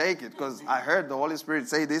have to take it because I heard the Holy Spirit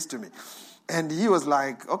say this to me. And he was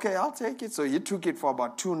like, okay, I'll take it. So he took it for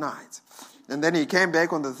about 2 nights. And then he came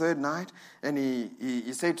back on the 3rd night, and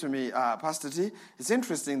he said to me, Pastor T, it's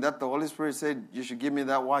interesting that the Holy Spirit said you should give me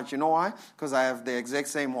that watch. You know why? Because I have the exact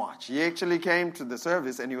same watch. He actually came to the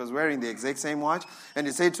service, and he was wearing the exact same watch. And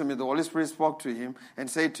he said to me, the Holy Spirit spoke to him and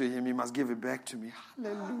said to him, he must give it back to me.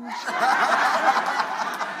 Hallelujah.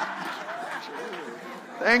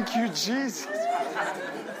 Thank you, Jesus.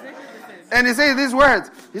 And he said these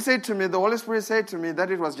words, He said to me, the Holy Spirit said to me that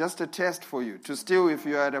it was just a test for you to still if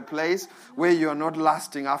you're at a place where you're not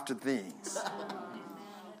lusting after things.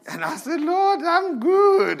 And I said, Lord, I'm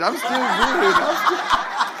good. I'm still good.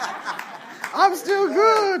 I'm still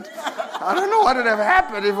good. I don't know what would have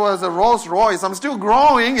happened if it was a Rolls Royce. I'm still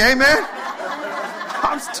growing. Amen.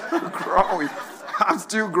 I'm still growing. I'm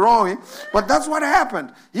still growing. But that's what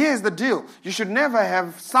happened. Here's the deal. You should never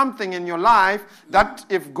have something in your life that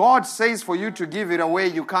if God says for you to give it away,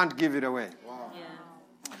 you can't give it away. Wow.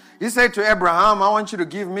 Yeah. He said to Abraham, I want you to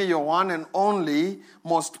give me your one and only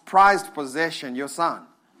most prized possession, your son.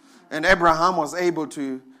 And Abraham was able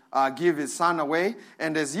to give his son away.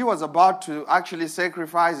 And as he was about to actually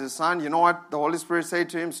sacrifice his son, you know what the Holy Spirit said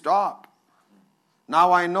to him? Stop.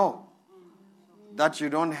 Now I know that you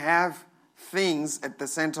don't have things at the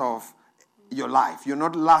center of your life. You're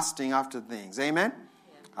not lusting after things. Amen?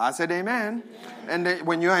 Yeah. I said amen. Yeah. And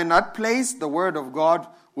when you're in that place, the word of God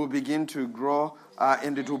will begin to grow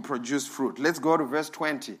and it will produce fruit. Let's go to verse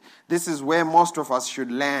 20. This is where most of us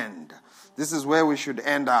should land. This is where we should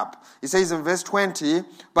end up. It says in verse 20,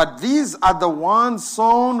 but these are the ones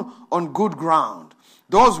sown on good ground,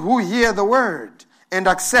 those who hear the word and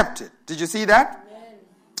accept it. Did you see that? Amen.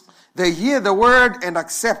 They hear the word and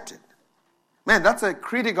accept it. Man, that's a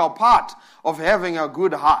critical part of having a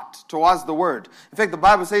good heart towards the word. In fact, the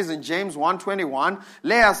Bible says in James 1:21,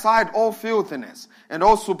 lay aside all filthiness and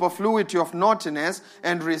all superfluity of naughtiness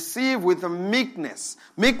and receive with a meekness.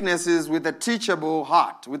 Meekness is with a teachable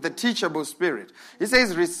heart, with a teachable spirit. He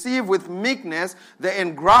says, receive with meekness the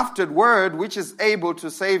engrafted word which is able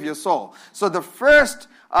to save your soul. So the first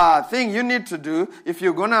thing you need to do if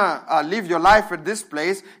you're going to live your life at this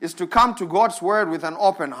place is to come to God's word with an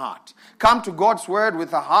open heart. Come to God's word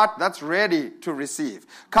with a heart that's ready to receive.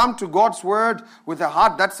 Come to God's word with a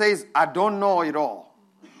heart that says, I don't know it all.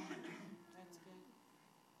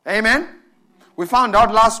 Amen? We found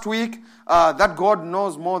out last week that God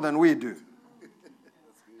knows more than we do.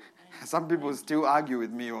 Some people still argue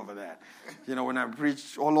with me over that. You know, when I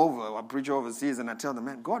preach all over, I preach overseas and I tell them,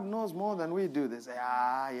 man, God knows more than we do. They say,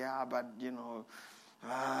 yeah, but,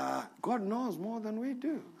 God knows more than we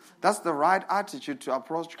do. That's the right attitude to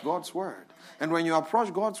approach God's word. And when you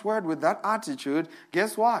approach God's word with that attitude,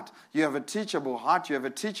 guess what? You have a teachable heart, you have a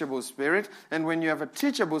teachable spirit. And when you have a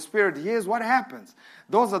teachable spirit, here's what happens.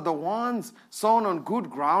 Those are the ones sown on good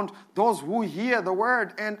ground, those who hear the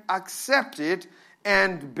word and accept it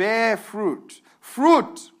and bear fruit.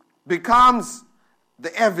 Fruit becomes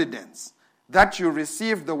the evidence that you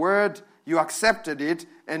received the word, you accepted it,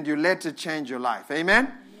 and you let it change your life. Amen?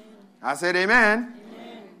 Amen. I said amen.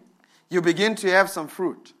 Amen. You begin to have some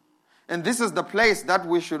fruit. And this is the place that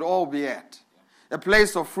we should all be at. A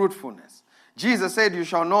place of fruitfulness. Jesus said you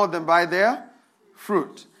shall know them by their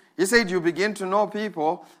fruit. He said you begin to know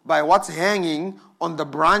people by what's hanging on the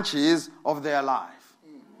branches of their life.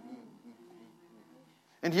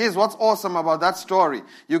 And here's what's awesome about that story.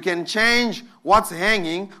 You can change what's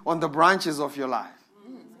hanging on the branches of your life.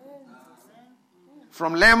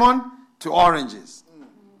 From lemon to oranges.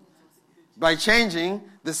 By changing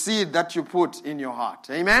the seed that you put in your heart.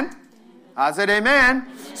 Amen? I said amen.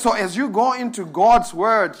 So as you go into God's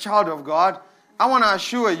word, child of God, I want to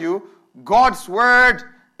assure you, God's word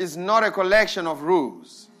is not a collection of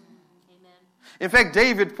rules. In fact,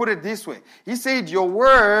 David put it this way. He said, your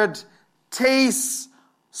word tastes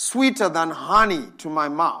sweeter than honey to my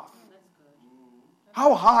mouth.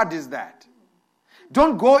 How hard is that?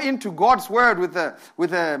 Don't go into God's word with a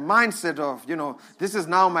mindset of, this is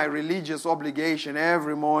now my religious obligation.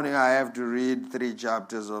 Every morning I have to read 3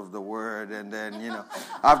 chapters of the word. And then,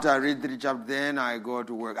 after I read 3 chapters, then I go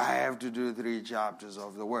to work. I have to do 3 chapters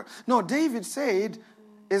of the word. No, David said,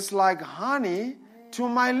 it's like honey to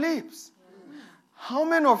my lips. How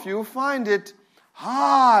many of you find it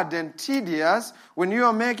hard and tedious when you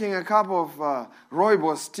are making a cup of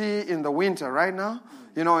rooibos tea in the winter right now?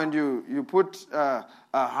 And you put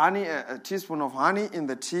honey, a teaspoon of honey in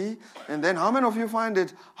the tea. And then how many of you find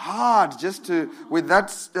it hard just to, with that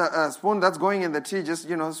spoon that's going in the tea, just,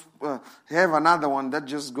 have another one that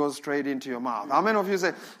just goes straight into your mouth? How many of you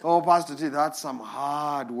say, oh, Pastor T, that's some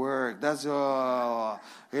hard work. That's, I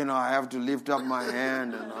have to lift up my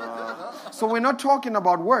hand. So we're not talking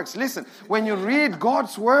about works. Listen, when you read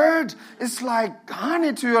God's word, it's like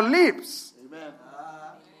honey to your lips.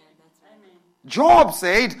 Job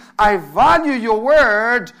said, I value your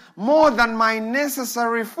word more than my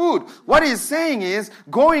necessary food. What he's saying is,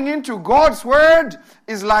 going into God's word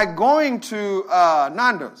is like going to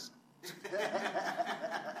Nando's.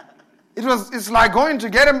 It's like going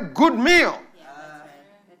to get a good meal.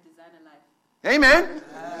 Amen?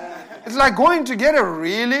 It's like going to get a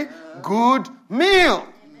really good meal.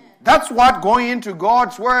 That's what going into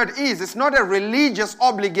God's word is. It's not a religious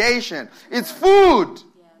obligation. It's food.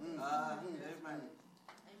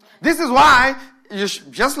 This is why,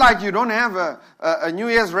 just like you don't have a New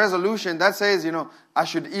Year's resolution that says, I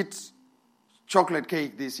should eat chocolate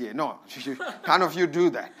cake this year. No, none of you do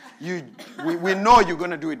that. We know you're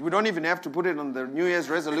going to do it. We don't even have to put it on the New Year's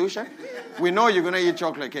resolution. We know you're going to eat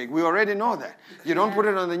chocolate cake. We already know that. You don't put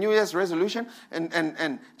it on the New Year's resolution.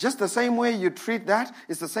 And just the same way you treat that,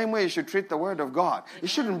 it's the same way you should treat the Word of God.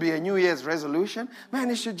 It shouldn't be a New Year's resolution.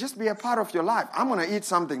 Man, it should just be a part of your life. I'm going to eat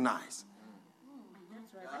something nice.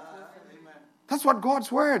 That's what God's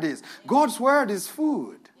Word is. God's Word is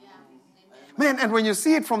food. Man, and when you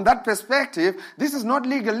see it from that perspective, this is not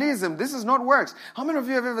legalism. This is not works. How many of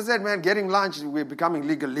you have ever said, man, getting lunch, we're becoming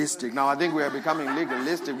legalistic? Now, I think we are becoming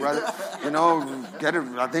legalistic, brother.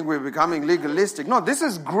 I think we're becoming legalistic. No, this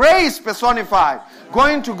is grace personified.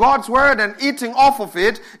 Going to God's Word and eating off of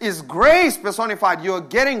it is grace personified. You're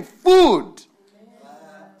getting food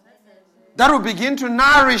that will begin to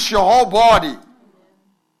nourish your whole body.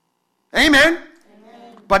 Amen?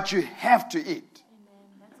 But you have to eat.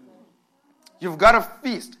 You've got to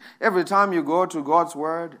feast. Every time you go to God's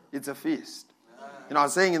Word, it's a feast. I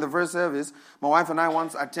was saying in the first service, my wife and I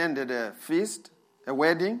once attended a feast, a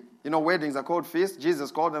wedding. Weddings are called feasts.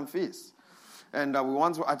 Jesus called them feasts. And we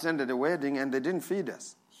once attended a wedding and they didn't feed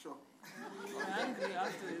us. Sure.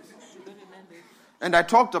 And I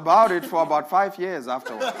talked about it for about 5 years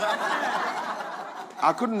afterwards.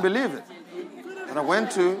 I couldn't believe it. And I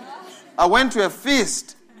went to a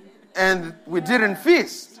feast and we didn't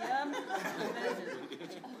feast.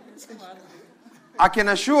 I can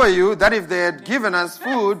assure you that if they had given us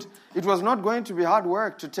food, it was not going to be hard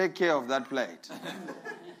work to take care of that plate.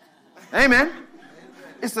 Amen?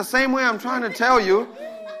 It's the same way I'm trying to tell you,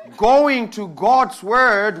 going to God's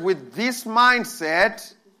Word with this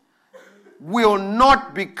mindset will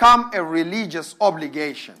not become a religious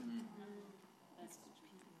obligation.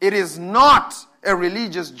 It is not a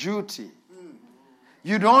religious duty.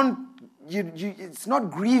 It's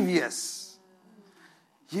not grievous.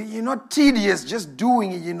 You're not tedious just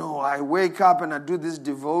doing it, I wake up and I do this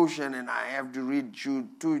devotion and I have to read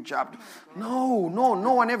 2 chapters. No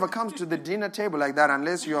one ever comes to the dinner table like that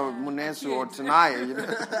unless you're Munesu or Tanaya.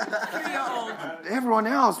 Everyone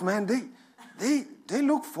else, man, they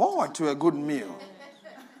look forward to a good meal.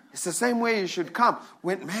 It's the same way you should come.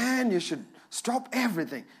 You should stop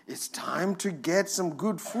everything. It's time to get some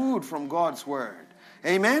good food from God's Word.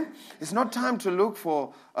 Amen? It's not time to look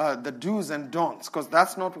for the do's and don'ts, because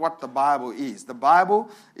that's not what the Bible is. The Bible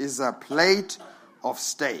is a plate of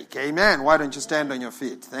steak. Amen? Why don't you stand on your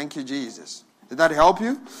feet? Thank you, Jesus. Did that help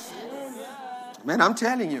you? Man, I'm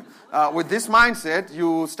telling you, with this mindset,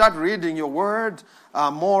 you start reading your Word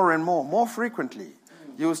more and more frequently.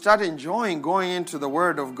 You start enjoying going into the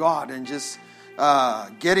Word of God and just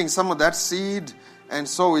getting some of that seed and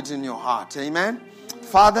sow it in your heart. Amen?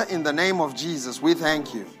 Father, in the name of Jesus, we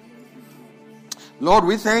thank you. Lord,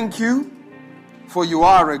 we thank you for you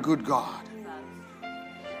are a good God.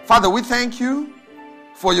 Father, we thank you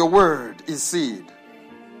for your word is seed.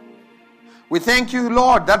 We thank you,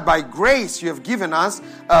 Lord, that by grace you have given us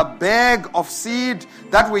a bag of seed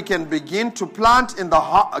that we can begin to plant in the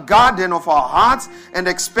garden of our hearts and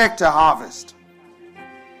expect a harvest.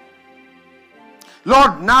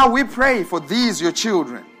 Lord, now we pray for these, your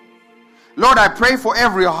children. Lord, I pray for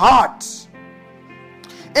every heart,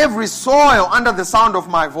 every soil under the sound of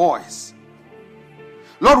my voice.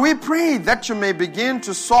 Lord, we pray that you may begin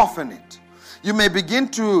to soften it. You may begin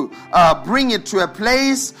to bring it to a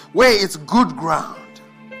place where it's good ground,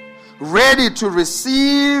 ready to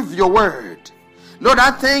receive your word. Lord,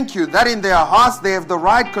 I thank you that in their hearts they have the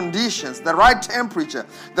right conditions, the right temperature,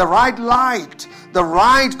 the right light, the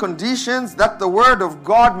right conditions that the word of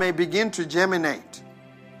God may begin to germinate.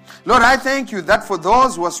 Lord, I thank you that for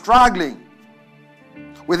those who are struggling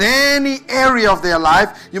with any area of their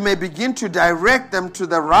life, you may begin to direct them to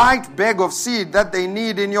the right bag of seed that they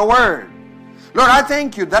need in your word. Lord, I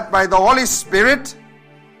thank you that by the Holy Spirit,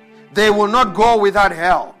 they will not go without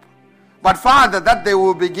help. But Father, that they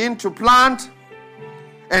will begin to plant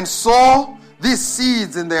and sow these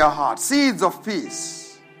seeds in their hearts. Seeds of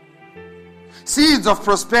peace. Seeds of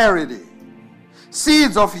prosperity.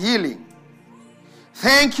 Seeds of healing.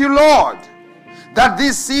 Thank you, Lord, that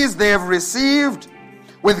these seeds they have received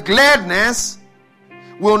with gladness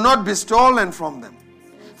will not be stolen from them.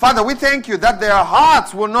 Father, we thank you that their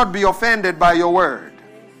hearts will not be offended by your word.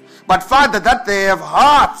 But Father, that they have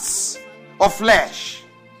hearts of flesh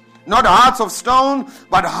Not hearts of stone,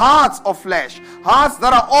 but hearts of flesh. Hearts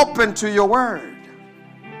that are open to your word.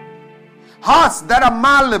 Hearts that are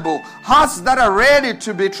malleable. Hearts that are ready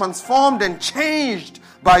to be transformed and changed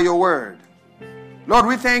by your word. Lord,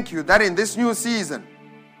 we thank you that in this new season,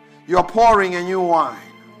 you are pouring a new wine.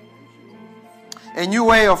 A new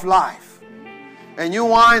way of life. A new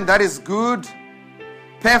wine that is good,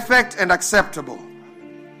 perfect, and acceptable.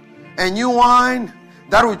 A new wine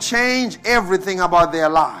that will change everything about their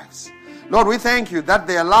lives. Lord, we thank you that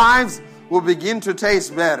their lives will begin to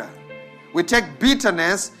taste better. We take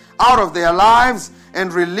bitterness out of their lives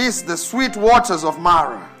and release the sweet waters of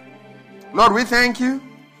Mara. Lord, we thank you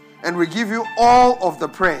and we give you all of the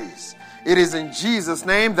praise. It is in Jesus'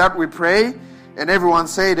 name that we pray, and everyone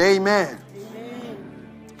said amen.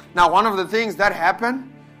 Now, one of the things that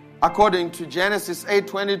happened, according to Genesis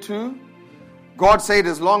 8:22, God said,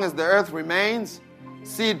 as long as the earth remains,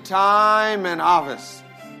 seed time and harvest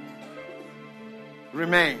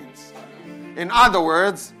remains. In other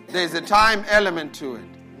words, there's a time element to it.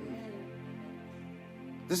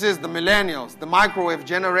 This is the millennials, the microwave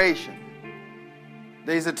generation.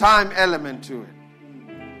 There's a time element to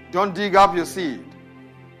it. Don't dig up your seed.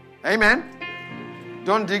 Amen?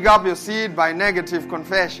 Don't dig up your seed by negative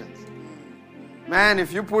confessions. Man,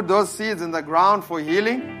 if you put those seeds in the ground for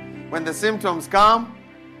healing, when the symptoms come,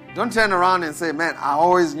 don't turn around and say, man, I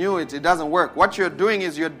always knew it. It doesn't work. What you're doing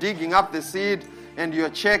is you're digging up the seed and you're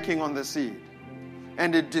checking on the seed.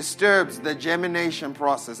 And it disturbs the germination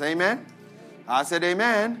process. Amen? I said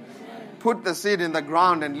amen. Put the seed in the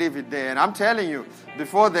ground and leave it there. And I'm telling you,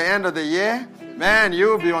 before the end of the year, man,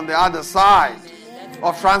 you'll be on the other side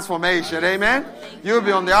of transformation. Amen? You'll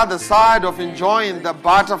be on the other side of enjoying the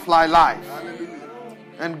butterfly life.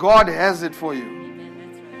 And God has it for you.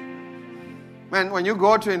 Man, when you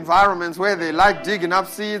go to environments where they like digging up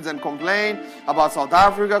seeds and complain about South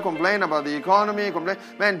Africa, complain about the economy,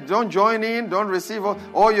 man, don't join in, don't receive.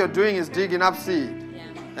 All you're doing is digging up seed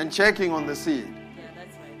and checking on the seed. Yeah,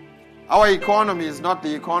 that's right. Our economy is not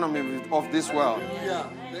the economy of this world.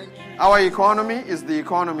 Our economy is the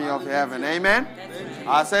economy of heaven. Amen?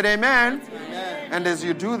 I said amen. And as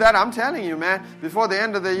you do that, I'm telling you, man, before the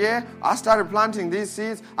end of the year, I started planting these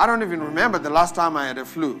seeds. I don't even remember the last time I had a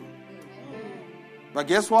flu. But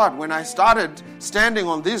guess what? When I started standing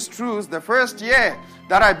on these truths, the first year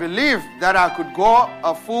that I believed that I could go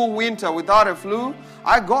a full winter without a flu,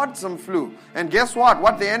 I got some flu. And guess what?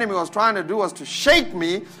 What the enemy was trying to do was to shake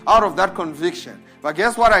me out of that conviction. But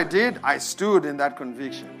guess what I did? I stood in that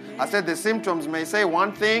conviction. I said the symptoms may say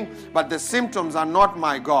one thing, but the symptoms are not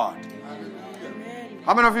my God.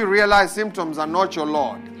 How many of you realize symptoms are not your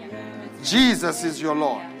Lord? Jesus is your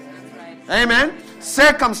Lord. Amen?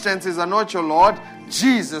 Circumstances are not your Lord.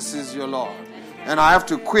 Jesus is your Lord. And I have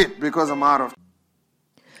to quit because I'm out of.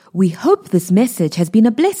 We hope this message has been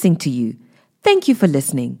a blessing to you. Thank you for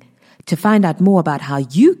listening. To find out more about how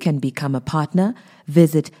you can become a partner,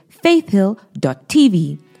 visit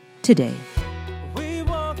faithhill.tv today.